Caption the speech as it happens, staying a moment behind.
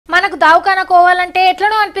మనకు దవాఖాన పోవాలంటే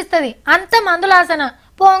ఎట్లనో అనిపిస్తుంది, అంత మందులాసన.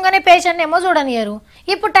 పోగానే పేషెంట్ ఏమో చూడనియరు.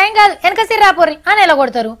 ఇప్పుడు టైం కాదు వెనక సిర్రాపోరి అని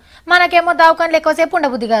ఎలగొడతారు. మనకేమో దవాఖానలు ఎక్కువసేపు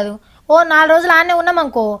ఉండబుద్ధి కాదు. ఓ 4 రోజులు ఆనే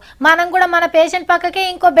ఉన్నామనుకో మనం కూడా మన పేషెంట్ పక్కకే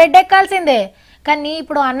ఇంకో బెడ్ ఎక్కాల్సిందే. కానీ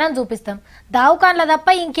ఇప్పుడు అన్నం చూపిస్తాం దవాఖానలో తప్ప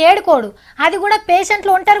ఇంకేడుకోడు. అది కూడా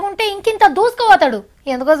పేషెంట్లు ఒంటరిగా ఉంటే ఇంకింత దూసుకుపోతాడు.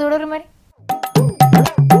 ఎందుకో చూడరు మరి.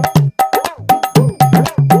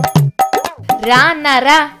 రా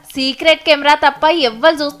అన్నారా, సీక్రెట్ కెమెరా తప్ప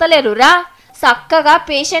ఎవ్వరు చూస్తలేరు రా. చక్కగా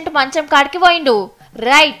పేషెంట్ మంచం కాడికి పోయిండు.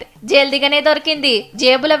 రైట్, జల్దిగానే దొరికింది.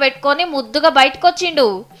 జేబులో పెట్టుకొని ముద్దుగా బయటకొచ్చిండు.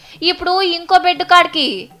 ఇప్పుడు ఇంకో బెడ్ కాడికి.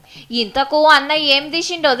 ఇంతకు అన్న ఏం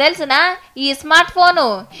తీసిండో తెలుసునా? ఈ స్మార్ట్ ఫోను.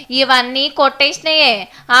 ఇవన్నీ కొట్టేసినాయే,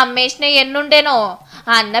 అమ్మేసినాయి. ఎన్నుండేనో.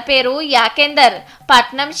 అన్న పేరు యాకేందర్.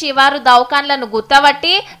 పట్నం శివారు దవాఖాన్లను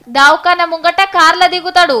గుత్తబట్టి దవాఖాన ముంగట కార్ల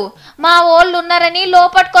దిగుతాడు. మా ఓళ్ళు ఉన్నారని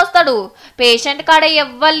లోపటికొస్తాడు. పేషెంట్ కాడ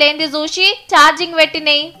ఎవ్వలేంది చూసి ఛార్జింగ్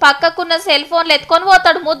పెట్టినాయి పక్కకున్న సెల్ ఫోన్లు ఎత్తుకొని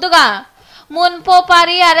పోతాడు ముద్దుగా. మున్పో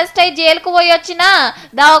పారి అరెస్ట్ అయి జైలుకు పోయి వచ్చినా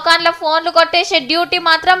దవాఖాన్ల ఫోన్లు కొట్టేసే డ్యూటీ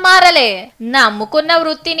మాత్రం మారలే. నమ్ముకున్న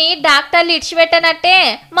వృత్తిని డాక్టర్లు ఇడిచిపెట్టనట్టే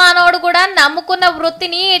మానవుడు కూడా నమ్ముకున్న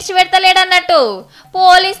వృత్తిని ఇడిచిపెడతలేడన్నట్టు.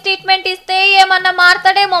 పోలీస్ ట్రీట్మెంట్ ఇస్తే ఏమన్నా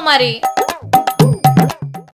మారతాడేమో మరి.